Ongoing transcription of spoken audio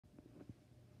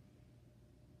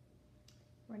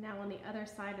We're now on the other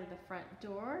side of the front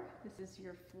door. This is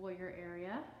your foyer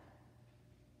area.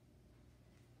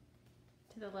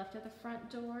 To the left of the front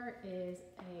door is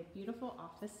a beautiful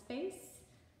office space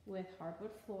with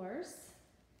hardwood floors.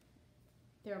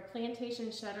 There are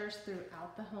plantation shutters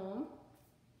throughout the home.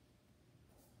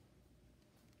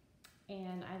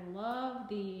 And I love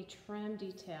the trim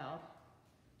detail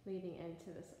leading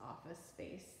into this office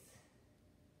space.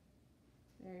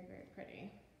 Very, very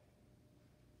pretty.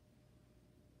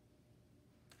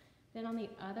 Then on the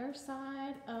other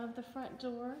side of the front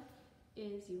door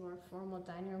is your formal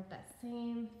dining room with that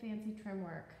same fancy trim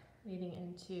work leading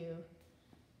into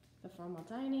the formal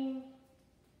dining.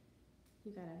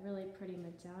 You've got a really pretty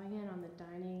medallion on the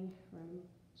dining room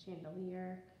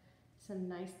chandelier, some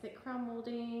nice thick crown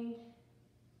molding.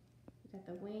 You've got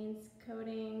the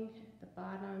wainscoting at the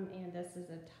bottom, and this is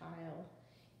a tile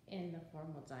in the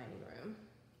formal dining room.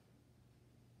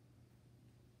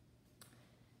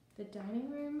 The dining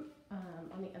room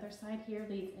on the other side here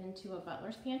leads into a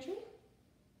butler's pantry.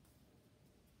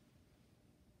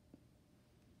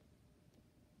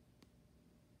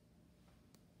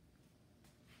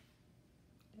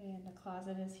 And the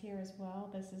closet is here as well.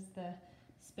 This is the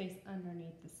space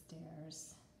underneath the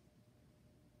stairs,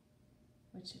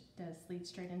 which does lead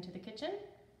straight into the kitchen.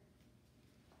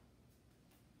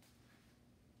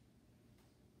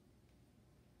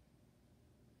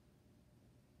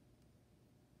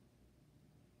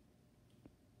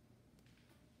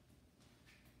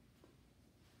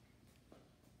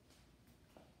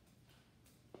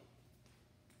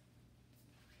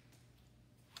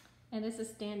 And this is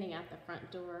standing at the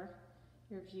front door,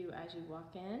 your view as you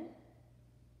walk in.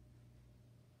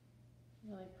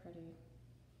 Really pretty.